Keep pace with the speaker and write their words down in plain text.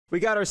we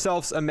got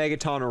ourselves a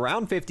Megaton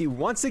around 50.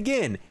 Once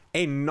again,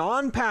 a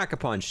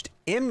non-pack-a-punched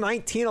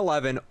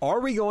M1911. Are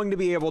we going to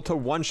be able to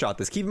one-shot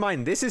this? Keep in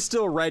mind, this is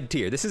still red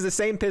tier. This is the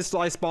same pistol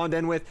I spawned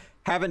in with.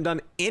 Haven't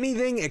done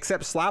anything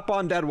except slap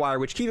on DEADWIRE,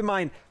 which, keep in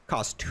mind,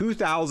 costs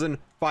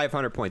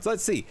 2,500 points.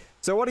 Let's see.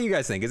 So what do you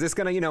guys think? Is this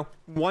gonna, you know,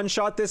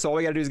 one-shot this? All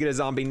we gotta do is get a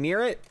zombie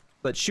near it.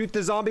 Let's shoot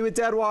the zombie with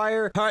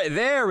DEADWIRE. All right,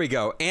 there we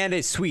go. And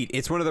it's sweet.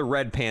 It's one of the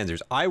red panzers.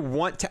 I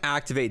want to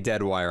activate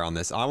DEADWIRE on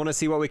this. I want to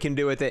see what we can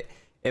do with it.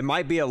 It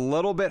might be a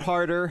little bit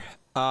harder,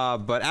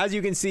 but as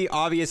you can see,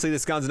 obviously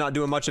this gun's not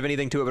doing much of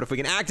anything to it. But if we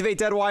can activate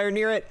DEADWIRE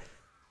near it,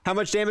 how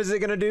much damage is it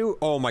gonna do?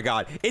 Oh my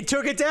god, it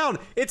took it down.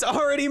 It's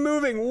already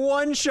moving.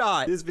 One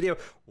shot. This video,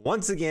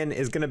 once again,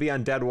 is gonna be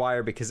on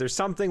DEADWIRE because there's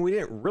something we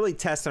didn't really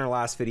test in our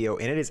last video,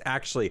 and it is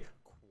actually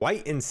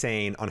quite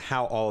insane on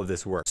how all of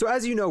this works. So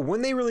as you know,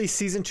 when they released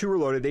Season 2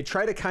 Reloaded, they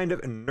try to kind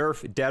of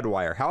nerf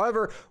DEADWIRE.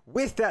 However,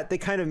 with that, they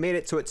kind of made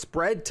it so it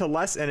spread to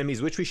less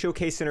enemies, which we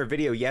showcased in our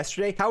video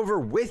yesterday. However,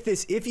 with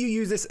this, if you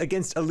use this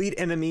against elite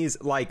enemies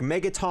like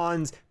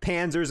Megatons,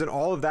 Panzers, and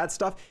all of that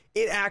stuff,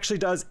 it actually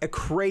does a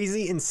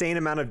crazy, insane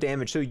amount of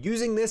damage. So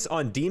using this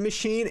on D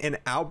Machine and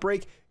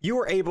Outbreak, you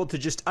are able to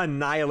just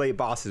annihilate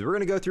bosses. We're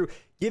gonna go through,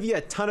 give you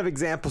a ton of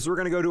examples. We're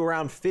gonna go to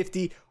around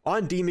 50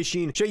 on D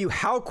Machine, show you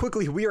how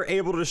quickly we are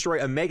able to destroy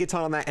a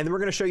Megaton on that, and then we're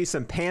gonna show you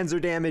some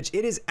Panzer damage.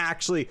 It is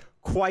actually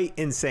quite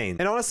insane.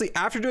 And honestly,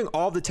 after doing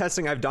all the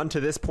testing I've done to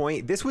this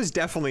point, this was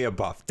definitely a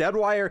buff.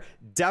 DEADWIRE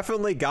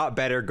definitely got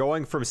better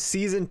going from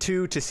Season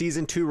 2 to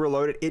Season 2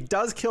 Reloaded. It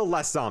does kill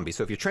less zombies.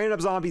 So if you're training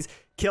up zombies,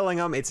 killing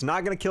them, it's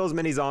not going to kill as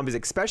many zombies,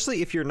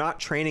 especially if you're not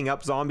training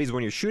up zombies.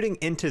 When you're shooting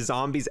into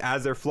zombies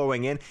as they're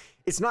flowing in,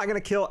 it's not going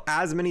to kill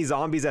as many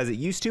zombies as it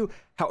used to.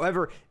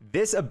 However,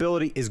 this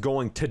ability is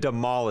going to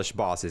demolish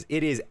bosses.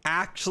 It is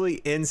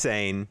actually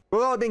insane.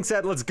 With all that being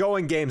said, let's go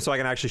in game so I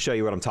can actually show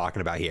you what I'm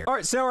talking about here. All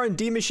right, so now we're in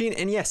D Machine,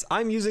 and yes,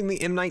 I'm using the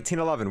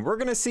M1911. We're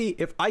going to see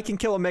if I can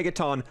kill a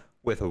Megaton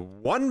with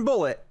one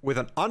bullet with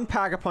an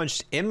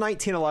unpack-a-punched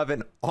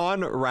M1911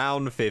 on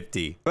round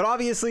 50. But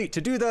obviously,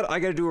 to do that, I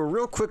gotta do a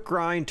real quick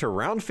grind to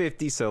round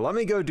 50, so let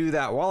me go do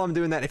that. While I'm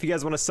doing that, if you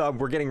guys want to sub,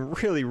 we're getting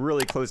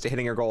really close to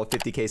hitting our goal of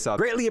 50k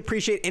subs. Greatly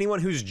appreciate anyone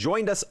who's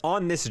joined us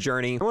on this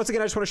journey. And once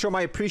again, I just want to show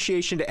my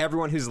appreciation to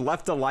everyone who's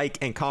left a like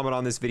and comment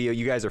on this video.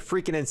 You guys are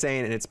freaking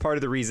insane, and it's part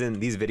of the reason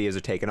these videos are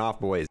taking off,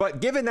 boys.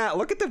 But given that,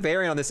 look at the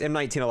variant on this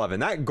M1911.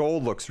 That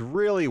gold looks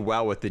really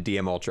well with the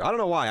DM Ultra. I don't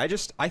know why,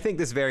 I think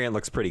this variant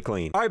looks pretty clean.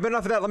 All right, but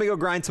enough of that. Let me go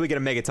grind so we get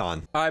a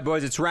Megaton. All right,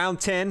 boys, it's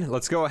round 10.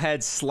 Let's go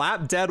ahead,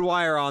 slap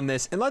DEADWIRE on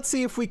this, and let's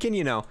see if we can,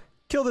 you know,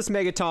 kill this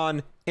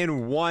Megaton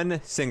in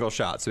one single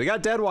shot. So we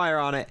got DEADWIRE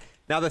on it.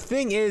 Now, the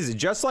thing is,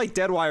 just like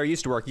DEADWIRE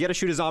used to work, you got to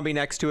shoot a zombie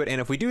next to it, and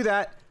if we do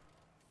that,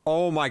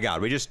 oh my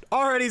god, we just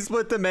already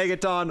split the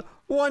Megaton.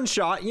 One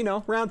shot, you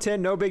know, round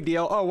 10, no big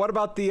deal. Oh, what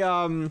about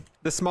the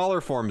smaller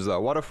forms,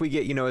 though? What if we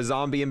get, you know, a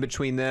zombie in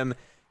between them,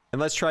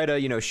 and let's try to,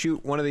 you know,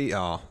 shoot one of these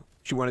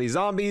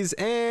zombies,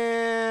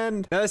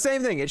 and now the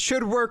same thing. It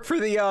should work for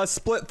the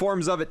split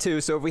forms of it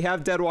too. So if we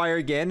have DEADWIRE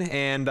again,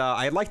 and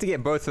I'd like to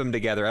get both of them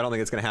together. I don't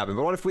think it's gonna happen,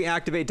 but what if we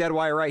activate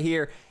DEADWIRE right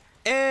here,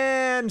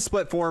 and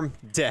split form,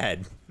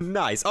 dead.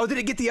 Nice. Oh, did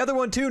it get the other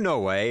one too? No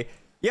way.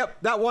 Yep,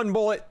 that one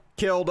bullet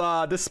killed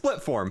the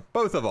split form,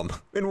 both of them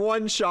in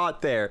one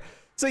shot there.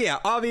 So yeah,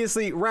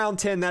 obviously round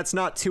 10, that's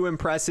not too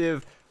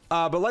impressive,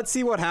 but let's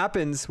see what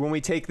happens when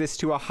we take this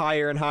to a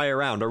higher and higher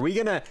round. Are we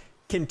gonna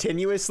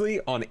continuously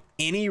on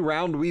any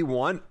round we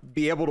want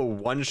be able to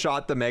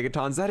one-shot the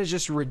Megatons? That is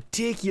just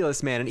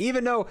ridiculous, man. And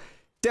even though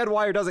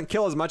DEADWIRE doesn't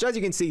kill as much, as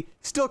you can see,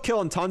 still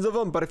killing tons of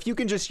them, but if you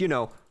can just, you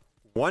know,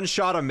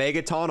 one-shot a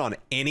Megaton on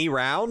any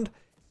round,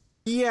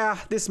 yeah,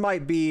 this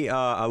might be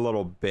a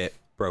little bit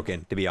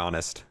broken, to be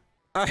honest.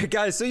 All right,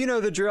 guys, so you know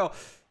the drill.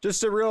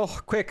 Just a real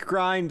quick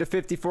grind to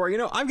 54. You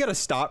know, I'm gonna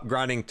stop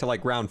grinding to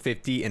like round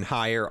 50 and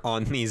higher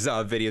on these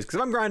videos, because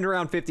if I'm grinding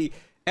around 50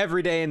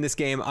 every day in this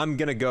game, I'm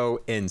gonna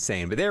go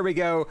insane. But there we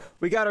go.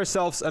 We got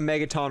ourselves a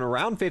Megaton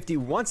around 50.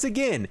 Once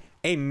again,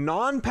 a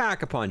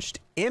non-pack-a-punched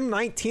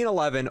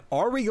M1911.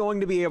 Are we going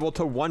to be able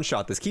to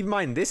one-shot this? Keep in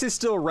mind, this is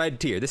still red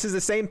tier. This is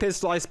the same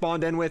pistol I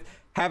spawned in with.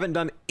 Haven't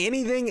done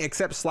anything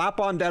except slap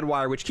on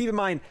DEADWIRE, which, keep in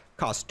mind,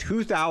 costs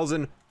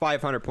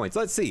 2,500 points.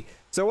 Let's see.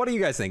 So what do you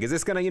guys think? Is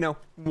this gonna, you know,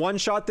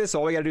 one-shot this?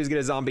 All we gotta do is get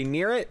a zombie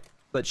near it.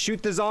 Let's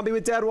shoot the zombie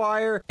with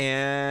DEADWIRE.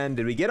 And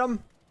did we get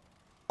him?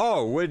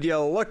 Oh, would you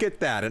look at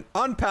that? An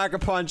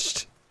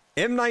unpack-a-punched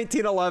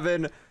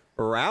M1911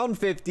 round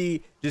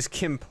 50 just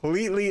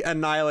completely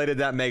annihilated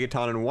that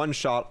Megaton in one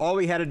shot. All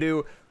we had to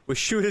do was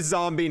shoot a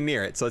zombie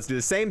near it. So let's do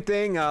the same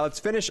thing. Let's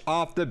finish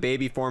off the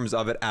baby forms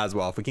of it as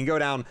well. If we can go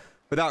down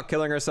without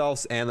killing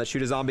ourselves, and let's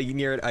shoot a zombie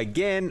near it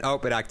again. Oh,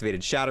 it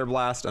activated Shatter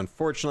Blast.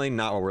 Unfortunately,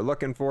 not what we're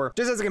looking for.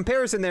 Just as a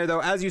comparison there,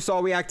 though, as you saw,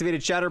 we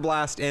activated Shatter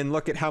Blast, and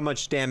look at how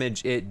much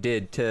damage it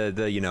did to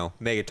the, you know,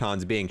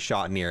 Megatons being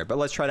shot near it. But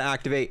let's try to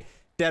activate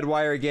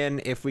Deadwire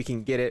again if we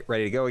can get it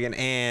ready to go again,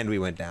 and we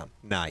went down.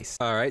 Nice.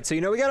 All right, so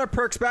we got our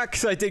perks back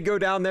because I did go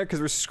down there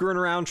because we're screwing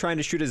around trying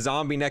to shoot a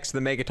zombie next to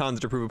the Megatons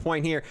to prove a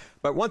point here.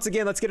 But once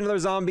again, let's get another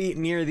zombie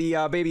near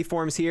the baby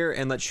forms here,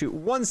 and let's shoot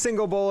one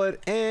single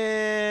bullet,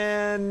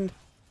 and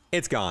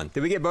it's gone.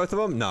 Did we get both of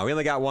them? No, we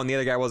only got one. The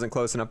other guy wasn't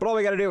close enough. But all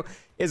we got to do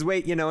is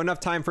wait, enough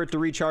time for it to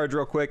recharge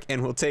real quick,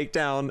 and we'll take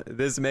down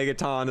this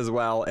Megaton as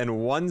well in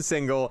one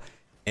single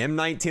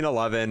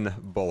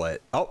M1911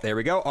 bullet. Oh, there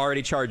we go.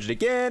 Already charged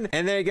again.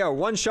 And there you go.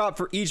 One shot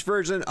for each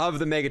version of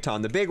the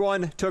Megaton. The big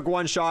one took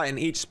one shot, and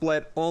each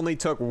split only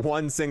took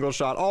one single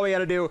shot. All we got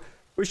to do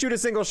was shoot a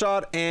single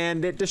shot,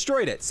 and it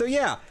destroyed it. So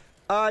yeah.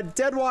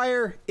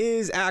 Deadwire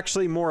is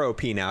actually more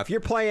OP now. If you're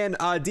playing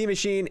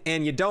D-Machine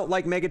and you don't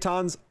like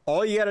Megatons,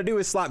 all you gotta do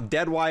is slap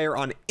Deadwire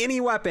on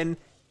any weapon,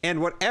 and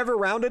whatever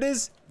round it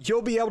is,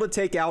 you'll be able to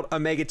take out a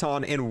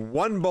Megaton in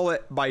one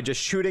bullet by just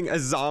shooting a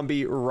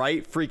zombie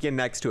right freaking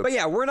next to it. But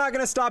yeah, we're not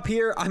gonna stop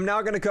here. I'm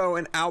now gonna go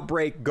and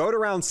Outbreak. Go to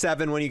round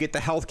 7 when you get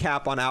the health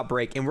cap on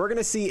Outbreak, and we're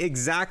gonna see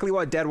exactly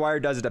what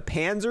Deadwire does to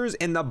Panzers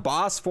and the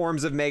boss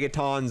forms of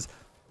Megatons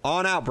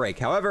on Outbreak.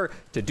 However,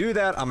 to do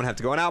that, I'm gonna have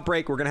to go on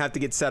Outbreak. We're gonna have to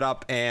get set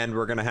up, and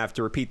we're gonna have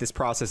to repeat this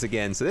process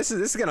again. So this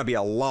is gonna be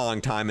a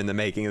long time in the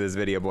making of this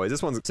video, boys.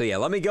 So yeah,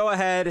 let me go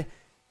ahead,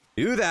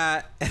 do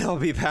that, and I'll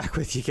be back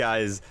with you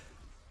guys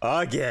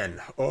again.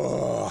 Oh.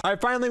 All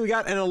right, finally we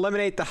got an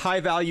eliminate the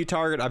high value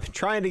target. I've been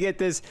trying to get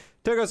this.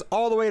 Took us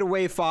all the way to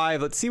wave 5.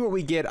 Let's see what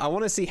we get. I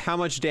want to see how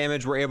much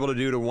damage we're able to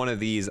do to one of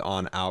these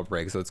on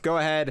Outbreak. So let's go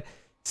ahead,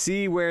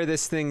 see where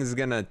this thing's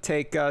gonna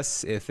take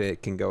us, if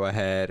it can go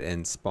ahead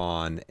and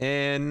spawn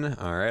in.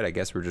 All right, I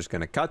guess we're just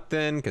gonna cut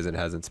then because it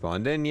hasn't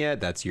spawned in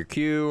yet. That's your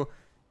cue.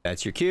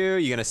 That's your cue.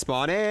 You're gonna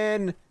spawn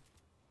in.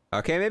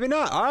 Okay, maybe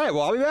not. All right,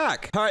 well, I'll be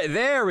back. All right,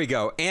 there we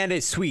go. And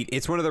it's sweet.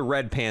 It's one of the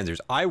red Panzers.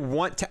 I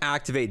want to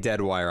activate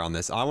Deadwire on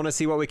this. I want to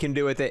see what we can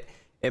do with it.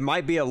 It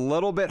might be a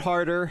little bit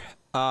harder,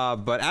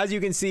 but as you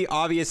can see,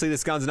 obviously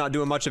this gun's not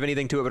doing much of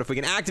anything to it. But if we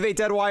can activate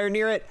Deadwire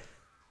near it,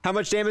 how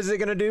much damage is it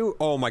gonna do?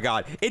 Oh my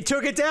god, it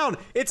took it down.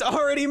 It's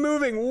already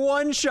moving.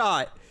 One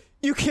shot.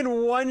 You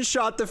can one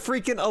shot the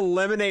freaking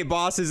eliminate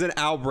bosses in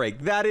Outbreak.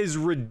 That is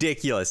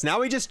ridiculous. Now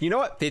we just, you know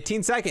what?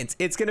 15 seconds.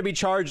 It's gonna be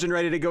charged and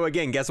ready to go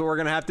again. Guess what we're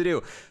gonna have to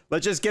do?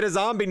 Let's just get a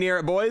zombie near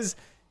it, boys.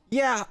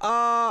 Yeah,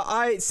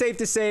 it's safe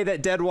to say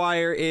that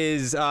Deadwire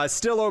is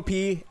still OP,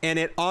 and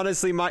it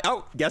honestly might.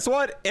 Oh, guess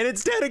what? And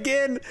it's dead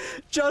again.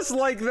 Just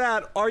like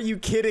that. Are you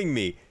kidding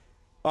me?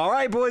 All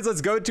right, boys,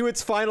 let's go to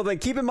its final thing.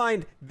 Keep in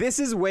mind, this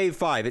is wave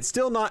 5. It's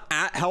still not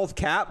at health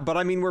cap, but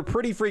I mean, we're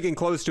pretty freaking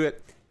close to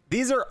it.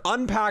 These are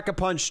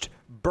unpack-a-punched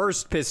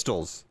burst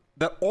pistols.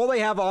 All they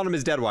have on them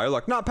is Deadwire.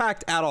 Look, not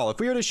packed at all. If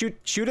we were to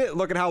shoot it,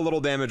 look at how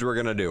little damage we're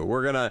gonna do.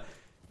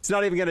 It's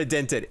not even gonna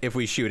dent it if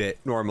we shoot it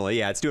normally.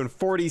 Yeah, it's doing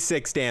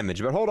 46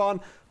 damage, but hold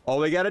on. All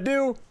we gotta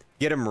do,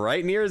 get him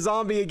right near a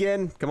zombie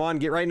again. Come on,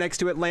 get right next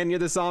to it, land near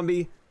the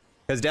zombie.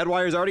 Because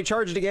Deadwire's already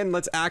charged again.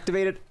 Let's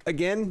activate it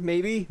again,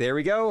 maybe. There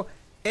we go.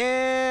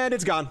 And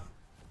it's gone.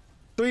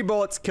 3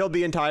 bullets killed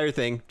the entire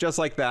thing, just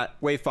like that.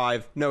 Wave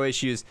 5, no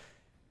issues.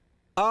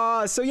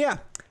 So yeah,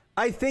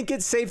 I think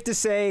it's safe to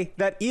say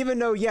that even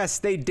though, yes,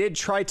 they did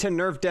try to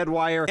nerf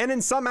Deadwire, and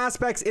in some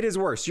aspects it is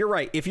worse. You're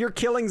right. If you're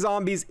killing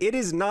zombies, it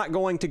is not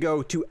going to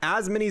go to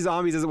as many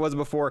zombies as it was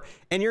before,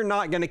 and you're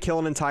not going to kill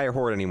an entire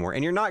horde anymore,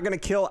 and you're not going to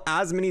kill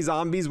as many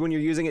zombies when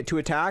you're using it to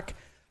attack.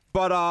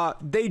 But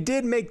they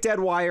did make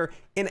Deadwire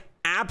an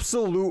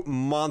absolute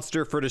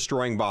monster for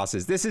destroying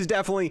bosses. This is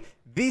definitely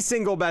the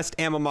single best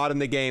ammo mod in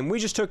the game. We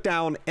just took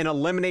down an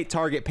eliminate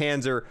target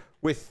Panzer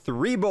with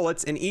 3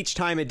 bullets, and each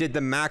time it did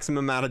the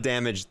maximum amount of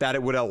damage that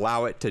it would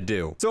allow it to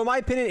do. So in my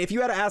opinion, if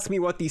you had to ask me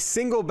what the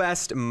single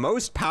best,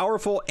 most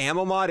powerful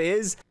ammo mod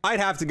is,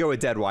 I'd have to go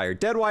with Deadwire.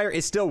 Deadwire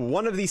is still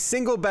one of the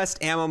single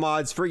best ammo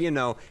mods for,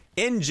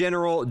 in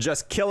general,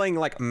 just killing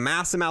like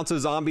mass amounts of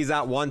zombies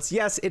at once.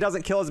 Yes, it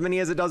doesn't kill as many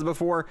as it does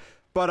before,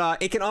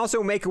 but it can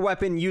also make a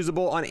weapon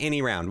usable on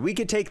any round. We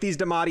could take these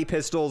Damati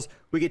pistols,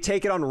 we could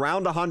take it on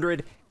round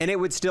 100, and it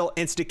would still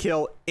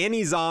insta-kill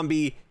any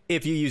zombie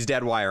if you use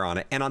Deadwire on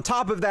it. And on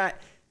top of that,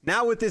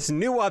 now with this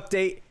new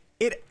update,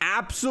 it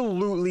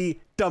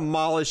absolutely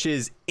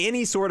demolishes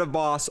any sort of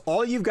boss.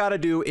 All you've got to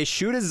do is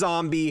shoot a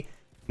zombie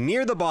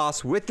near the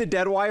boss with the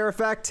Deadwire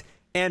effect,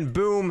 and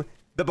boom,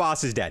 the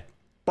boss is dead.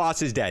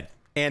 Boss is dead.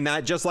 And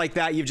that, just like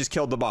that, you've just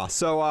killed the boss.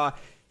 So,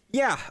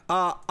 yeah,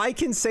 I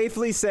can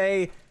safely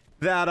say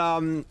that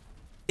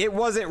it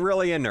wasn't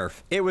really a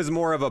nerf. It was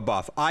more of a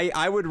buff.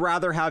 I would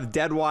rather have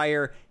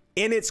Deadwire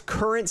in its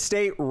current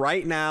state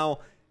right now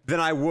than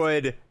I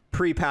would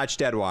pre-patch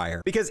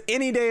Deadwire. Because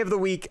any day of the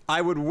week,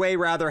 I would way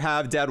rather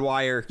have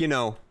Deadwire,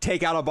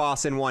 take out a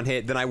boss in one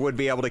hit than I would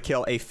be able to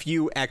kill a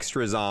few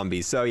extra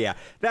zombies. So yeah,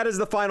 that is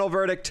the final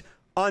verdict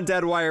on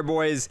Deadwire,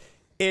 boys.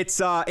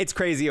 It's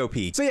crazy OP.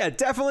 So yeah,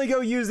 definitely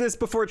go use this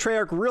before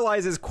Treyarch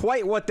realizes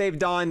quite what they've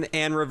done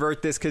and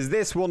revert this, because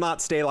this will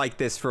not stay like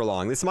this for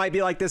long. This might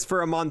be like this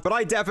for a month, but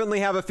I definitely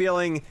have a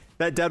feeling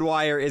that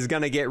Deadwire is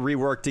gonna get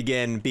reworked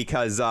again,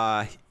 because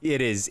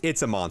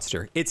it's a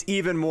monster. It's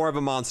even more of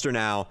a monster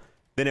now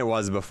than it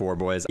was before,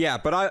 boys. Yeah,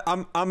 but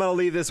I'm gonna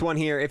leave this one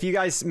here. If you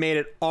guys made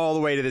it all the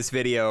way to this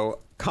video,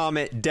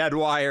 comment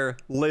DEADWIRE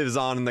lives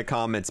on in the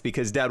comments,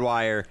 because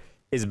DEADWIRE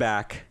is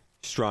back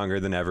stronger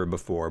than ever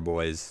before,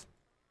 boys.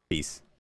 Peace.